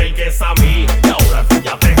que te acerques a mí y ahora al fin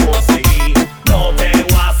ya te conseguí. No te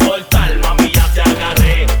voy a soltar, mami, ya te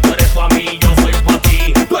agarré. Tú eres pa' mí, yo soy pa'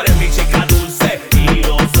 ti. Tú eres mi chica dulce y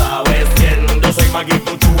lo sabes bien. Yo soy Maggie,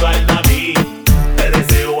 tu sugar daddy. Te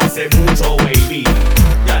deseo hace mucho, baby.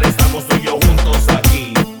 Y ahora estamos tú y yo juntos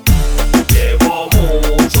aquí. Llevo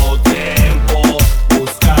mucho tiempo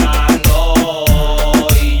buscando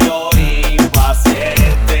y yo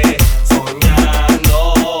impaciente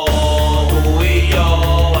soñando. Tú y yo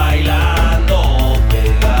bailando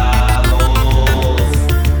pegados.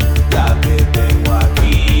 Ya te tengo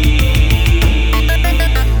aquí.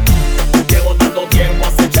 Llevo tanto tiempo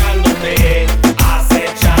acechándote,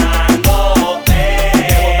 acechándote.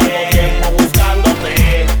 Llevo tanto tiempo buscándote,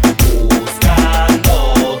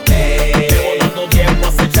 buscándote. Llevo tanto tiempo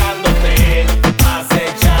acechándote,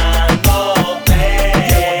 acechándote.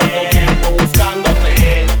 Llevo tanto tiempo buscándote,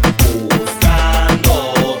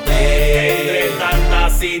 buscándote. Entre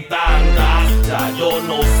tantas y tantas, ya yo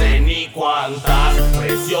no sé ni cuántas.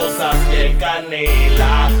 Preciosas piel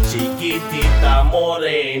canela, chiquitita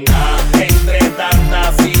morena. Entre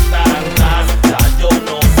tantas y tantas, ya yo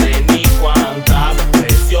no sé ni cuántas.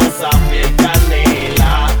 Preciosa piel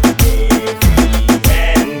canela, me fijé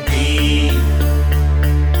en ti.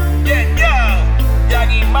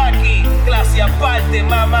 Yankee, Maki, clase aparte,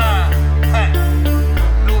 mamá.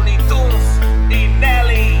 Looney Tunes y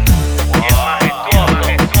Nelly.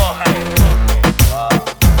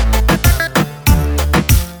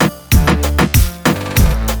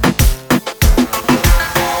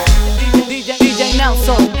 DJ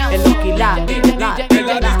Nelson, el Locura,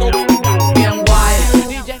 bien guay.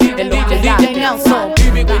 El Locura, DJ Nelson,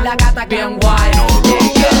 Vivi y la gata bien guay.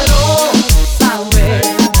 Quiero saber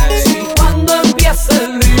si cuando empiece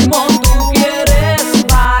el ritmo tú quieres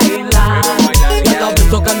bailar. Ya la vez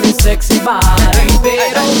tocar mi sexy body,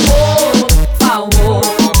 pero por favor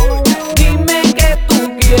dime que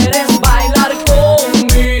tú quieres bailar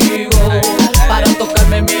conmigo para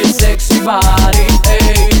tocarme mi sexy body.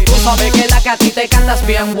 Ey, tú sabes que a ti te cantas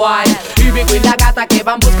bien guay. Y Vigo y la gata que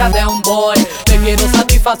van busca de un boy. Te quiero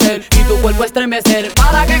satisfacer y tu cuerpo estremecer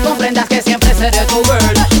para que comprendas que siempre seré tu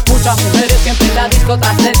girl. Muchas mujeres siempre en la disco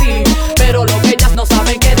tras de ti, pero lo que ellas no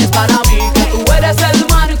saben que eres para mí, que tú eres el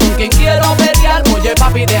man con quien quiero pelear. Oye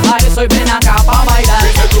papi, deja eso y ven acá pa' bailar.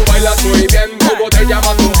 Dice tú bailas muy bien, ¿cómo te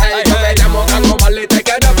llamas tú? Hey, yo me llamo Omar y te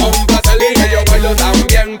quiero complacer. Y que yo bailo tan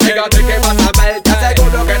bien, fíjate que vas a ver. Te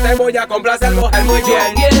aseguro que te voy a complacer, mujer, muy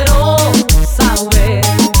bien. Quiero saber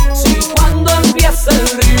si cuando empiece el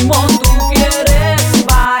ritmo tú quieres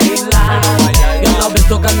bailar. Y a la vez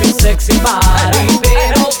tocar mi sexy body,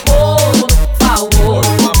 pero por favor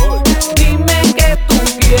dime que tú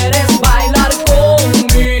quieres bailar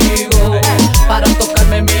conmigo para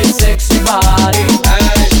tocarme mi sexy body.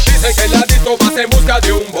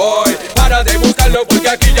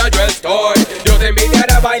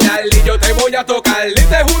 pegar. Y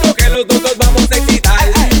te juro que los dos nos vamos a excitar.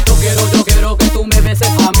 Yo quiero que tú me beses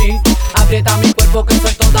a mí. Aprieta mi cuerpo que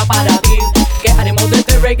soy toda para ti. Que haremos de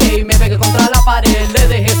este reggae y me pegue contra la pared. Le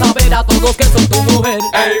dejes saber a todos que soy tu mujer.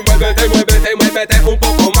 Ey, muévete, muévete, muévete un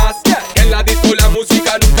poco más. Que en la disco la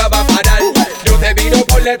música nunca va a parar. Yo te viro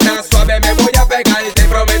por letras, suave me voy a pegar. Te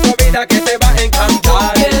prometo vida que te va a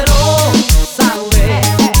encantar. Quiero saber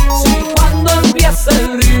si cuando empiece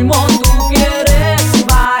el ritmo tú quieres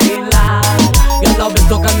bailar. Y a la vez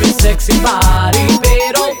tocar mi sexy body.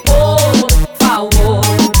 Pero por favor,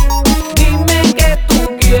 dime que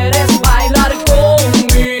tú quieres bailar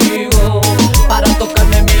conmigo para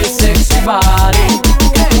tocarme mi sexy body.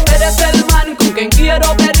 Que tú eres el man con quien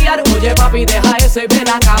quiero pelear. Oye papi, deja eso y ven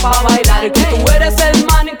acá pa' bailar. Que tú eres el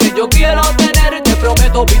man que yo quiero tener. Te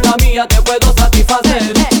prometo vida mía, te puedo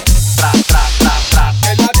satisfacer. Tra, tra, tra, tra.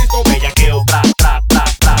 En la disco Bellaqueo, tra, tra, tra,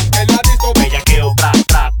 tra. En la disco Bellaqueo, tra,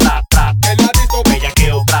 tra, tra, tra. En la disco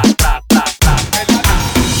Bellaqueo, tra, tra, tra, tra.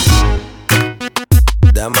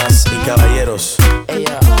 Damas y caballeros,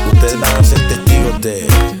 ustedes van a ser testigos de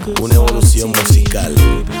una evolución musical.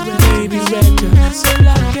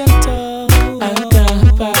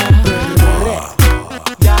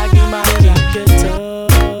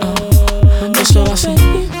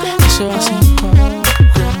 Eso así.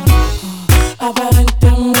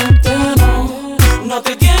 Aparentemente no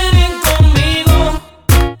te quieren conmigo.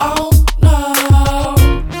 Oh no,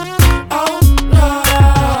 oh no.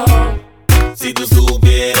 Si tú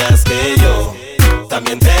supieras que yo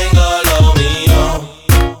también tengo lo mío.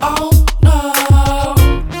 Oh no,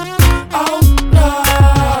 oh no.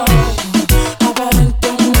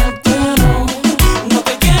 Aparentemente no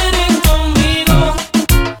te quieren conmigo.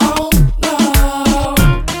 Oh no,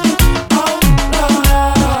 oh no.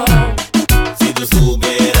 Si tú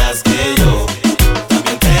supieras que yo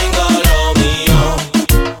también tengo lo mío.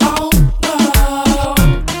 Oh no,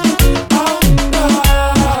 oh no.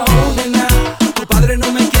 Nena, tu padre no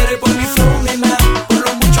me quiere por mi flow, nena. Por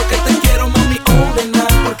lo mucho que te quiero, mami, oh, nena.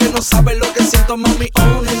 Porque no sabes lo que siento, mami,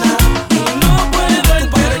 oh, nena. No puedo Tu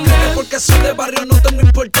padre cree que porque soy de barrio no tengo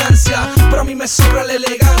importancia, pero a mí me sobra la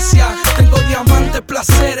elegancia. Tengo diamantes,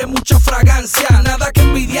 placeres, mucha fragancia. Nada que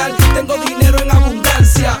envidiar, tengo dinero en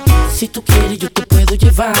abundancia. Si tú quieres yo te puedo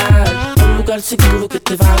llevar a un lugar seguro que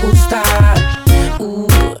te va a gustar.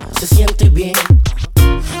 Se siente bien,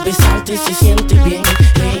 besarte se siente bien.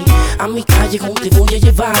 Hey, a mi callejón te voy a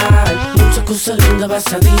llevar. Muchas cosas lindas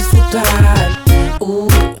vas a disfrutar.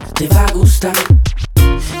 Te va a gustar.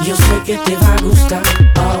 Yo sé que te va a gustar.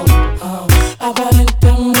 Oh, oh.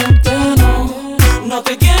 Aparentemente no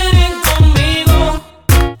te quieren conmigo.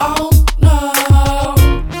 Oh no,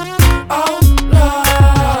 oh no.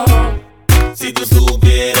 Si tú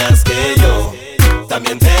supieras que yo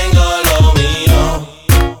también tengo lo mío.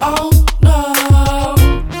 Oh no,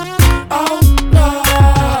 oh no.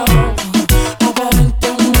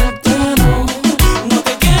 Aparentemente no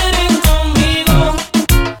te quieren conmigo.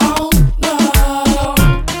 Oh no,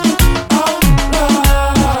 oh no.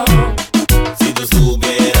 Si tú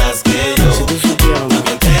supieras que yo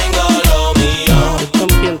también tengo lo mío. Yo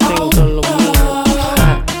también tengo lo mío.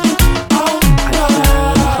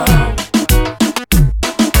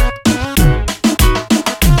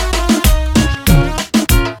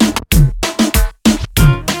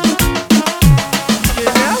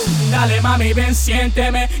 Dale mami, ven,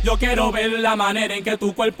 siénteme. Yo quiero ver la manera en que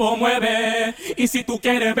tu cuerpo mueve. Y si tú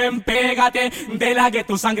quieres, ven, pégate. De la que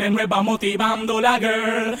tu sangre nueva motivando la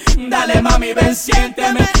girl. Dale mami, ven,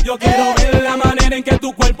 siénteme. Yo quiero ver la manera en que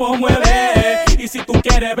tu cuerpo mueve. Y si tú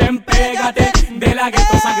quieres, ven, pégate. De la que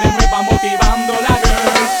tu sangre nueva motivando la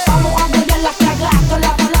girl. Vamos a cambiar la cagada,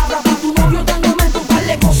 la palabra para tu novio tengo en mente un par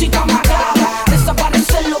de cositas macabras.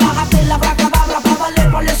 Desaparecerlo, bájate la bracadabra para darle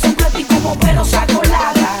por el completo y como pero saco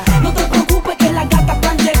ladra. No te preocupes que las gatas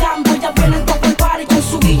están llegando, ya vienen todo el party con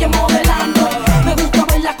su guille modelando. Me gusta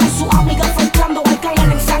verla con sus amigas faltando,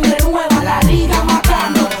 buscan en sangre nueva, la liga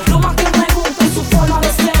matando. Lo más que me gusta es su forma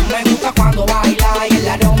de ser. Me gusta cuando baila y el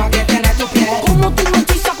aroma que tiene tu piel. Como tú me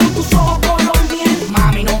hechizas con tus ojos color miel.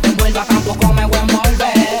 Mami, no te envuelvas, tampoco me voy a envolver.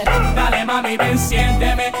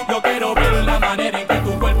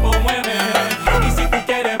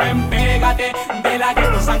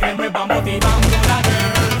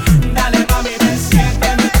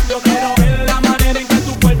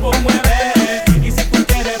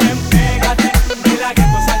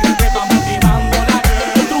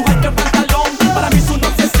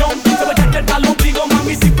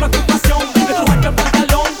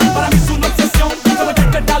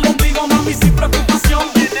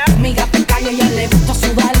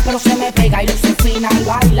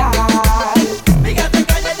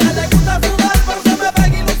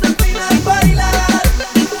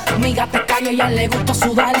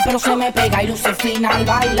 pero se me pega y luce fina al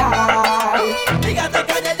bailar. Fíjate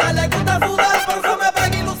que a ella le gusta sudar, pero se me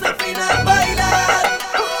pega y luce fina al bailar.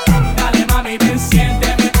 Dale mami, ven,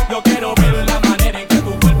 siénteme, yo quiero ver la manera en que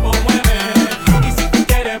tu cuerpo mueve. Y si tú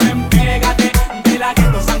quieres, ven, pégate, de la que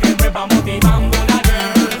tu sangre me va motivando la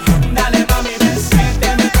girl. Dale mami, ven,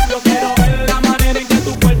 siénteme, yo quiero ver la manera en que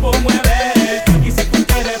tu cuerpo mueve. Y si tú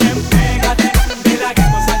quieres, ven, pégate, de la que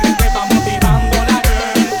tu sangre me va motivando la girl.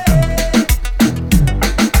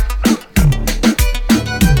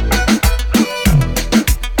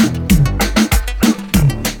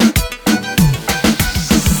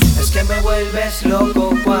 Es que me vuelves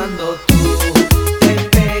loco cuando tú te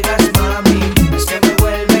pegas, mami. Es que me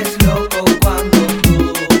vuelves loco cuando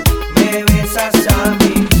tú me besas a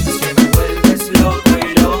mí. Es que me vuelves loco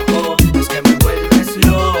y loco. Es que me vuelves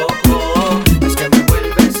loco. Es que me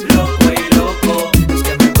vuelves loco y loco. Es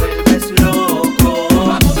que me vuelves loco.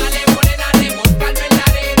 Vamos, dale morena, revolcarme en la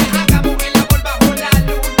arena. Hagamos el amor bajo la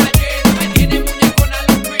luna llena. Me tiene muñecona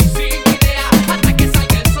loco y sin idea. Hasta que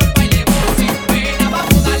salga el sol bailemos sin pena.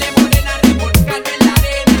 Vamos, dale morena, revolcarme en la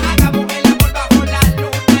arena. Hagamos el amor bajo la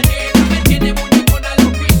luna llena. Me tiene muñecona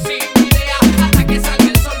loco y sin idea. Hasta que salga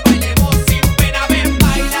el sol bailemos sin pena. Ven,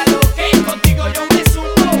 bailalo, que contigo yo me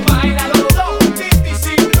sumo. Bailalo, dos juntitos y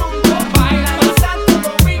sin rumbo. Bailalo, Santo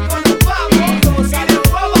Domingo nos vamos. Si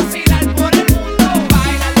después vacilar por el mundo.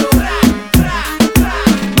 Bailalo, ra, ra, ra.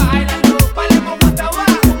 Bailalo, bailemos hasta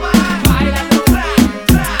abajo más. Bailalo, ra,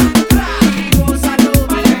 ra, ra. Y gózalo,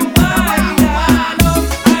 bailemos hasta abajo más.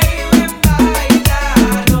 Ahí ven,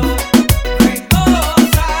 bailalo. Ven,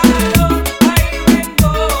 gózalo. Ahí ven,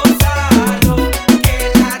 gózalo. Que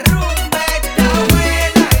la rumba está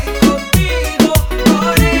buena y contigo,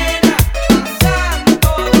 morena, pasando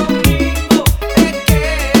domingo. Es que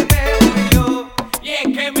me voy yo. Y es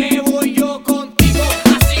que me voy yo contigo,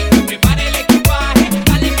 así que prepare el equipaje.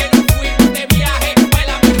 Dale que nos fuimos de viaje.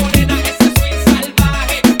 Baila mi morena, ese swing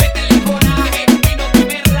salvaje. Métele coraje y no te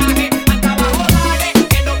me raje. Hasta abajo dale,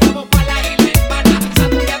 que nos vamos pa' la isla hispana.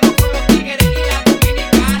 Saboreando con los tigres y la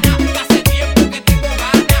dominicana. Hace tiempo que tengo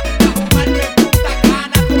ganas de jugarme en Punta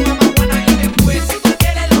Cana con mamá Juana. Y después, si tú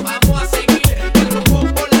quieres, lo vamos a seguir. El rumbo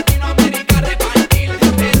por Latinoamérica a repartir.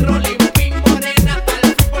 El rolling pin morena tal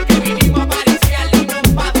fin, porque vinimos a pariciar y no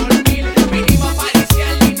pa' dormir. Vinimos a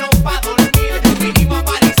pariciar y no pa' dormir. Vinimos a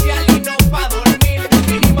pariciar y no pa' dormir.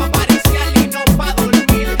 Vinimos a pariciar y no pa'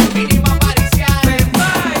 dormir. Vinimos a pariciar. Ven,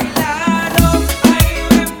 bailalo. Ahí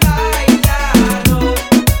ven, bailalo.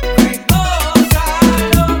 Ven,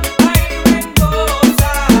 gózalo. Ahí ven,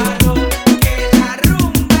 gózalo. Que la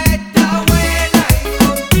rumba está buena y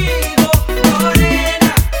contigo, morena,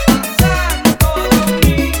 pasando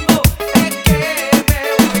domingo. Es que me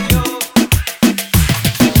voy yo.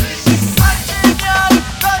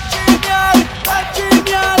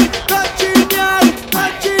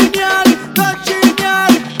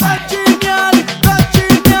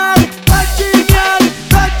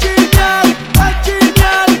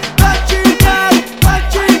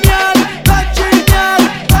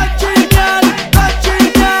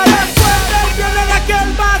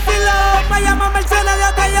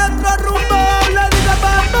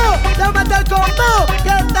 Que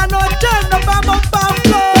esta noche nos vamos pa' un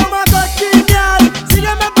flow. Vamos a cochinear,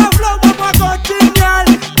 sígueme pa' flow, vamos a cochinear.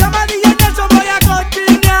 Llama a DJ Nelson, voy a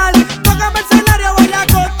cochinear. Tócame el escenario, voy a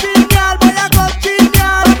cochinear, voy a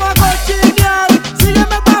cochinear. Vamos a cochinear,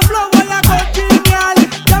 sígueme pa' flow, voy a cochinear.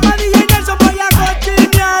 Llama a DJ Nelson, voy a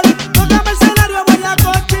cochinear. Tócame el escenario, voy a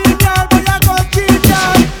cochinear, voy a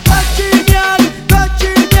cochinear. Cochinear,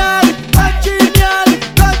 cochinear, cochinear, cochinear,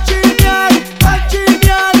 cochinear,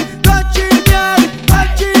 cochinear,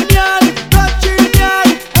 cochinear, cochinear.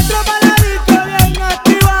 Entro pa' la disco bien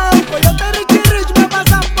activado. Coyote Ricky Rich me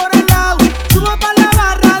pasan por el lado. Subo pa' la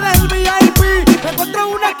barra del VIP. Me encuentro en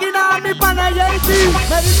una esquina a mi pana JT.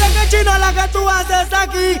 Me dicen que chino la que tú haces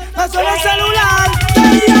aquí. No suena el celular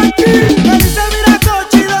de Yankee. Me dice mira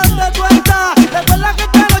cochi, ¿dónde tú estás? Recuerda que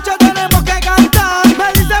esta noche tenemos que cantar. Me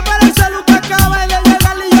dice para el celu que acaba de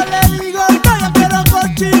llegar y yo le digo no, yo quiero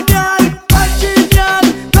cochinear. Cochinear,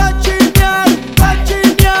 cochinear,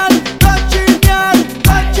 cochinear, cochinear, cochinear,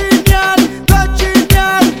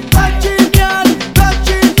 cochinear, cochinear, cochinear,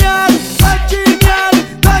 cochinear,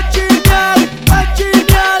 cochinear,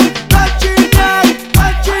 cochinear, cochinear,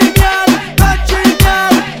 cochinear,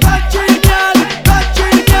 cochinear, cochinear.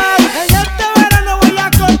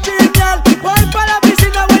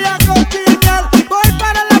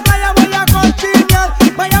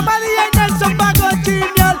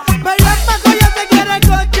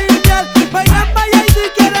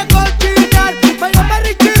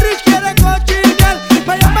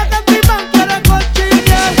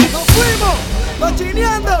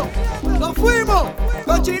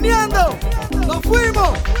 cochineando, nos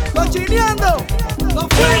fuimos, cochineando, nos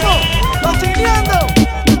fuimos, cochineando.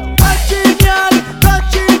 Cochinear,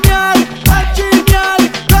 cochinear, cochinear,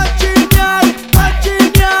 cochinear,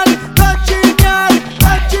 cochinear, cochinear,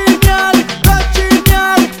 cochinear,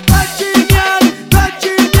 cochinear, cochinear,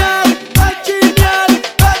 cochinear, cochinear, cochinear,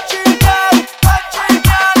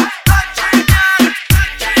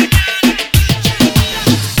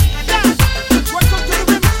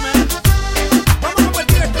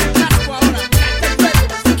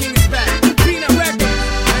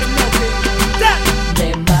 Me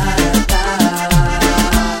matas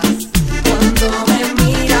cuando me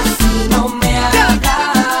miras y no me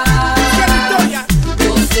hablas.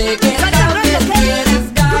 Yo sé que también quieres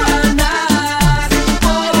ganar.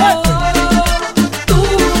 Tú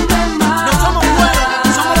me matas.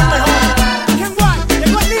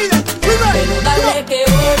 Pero dale que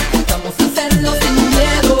hoy vamos a hacerlo sin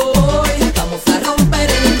miedo. Hoy vamos a romper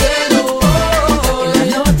el hielo. Que la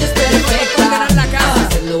noche es perfecta.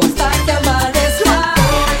 Hacerlo hasta que amanezca.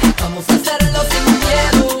 Vamos a hacerlo sin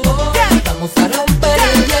miedo. Vamos a romper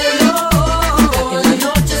el hielo. Que la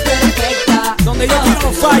noche es perfecta. Donde yo tiro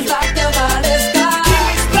no fallo. Hasta que amanezca.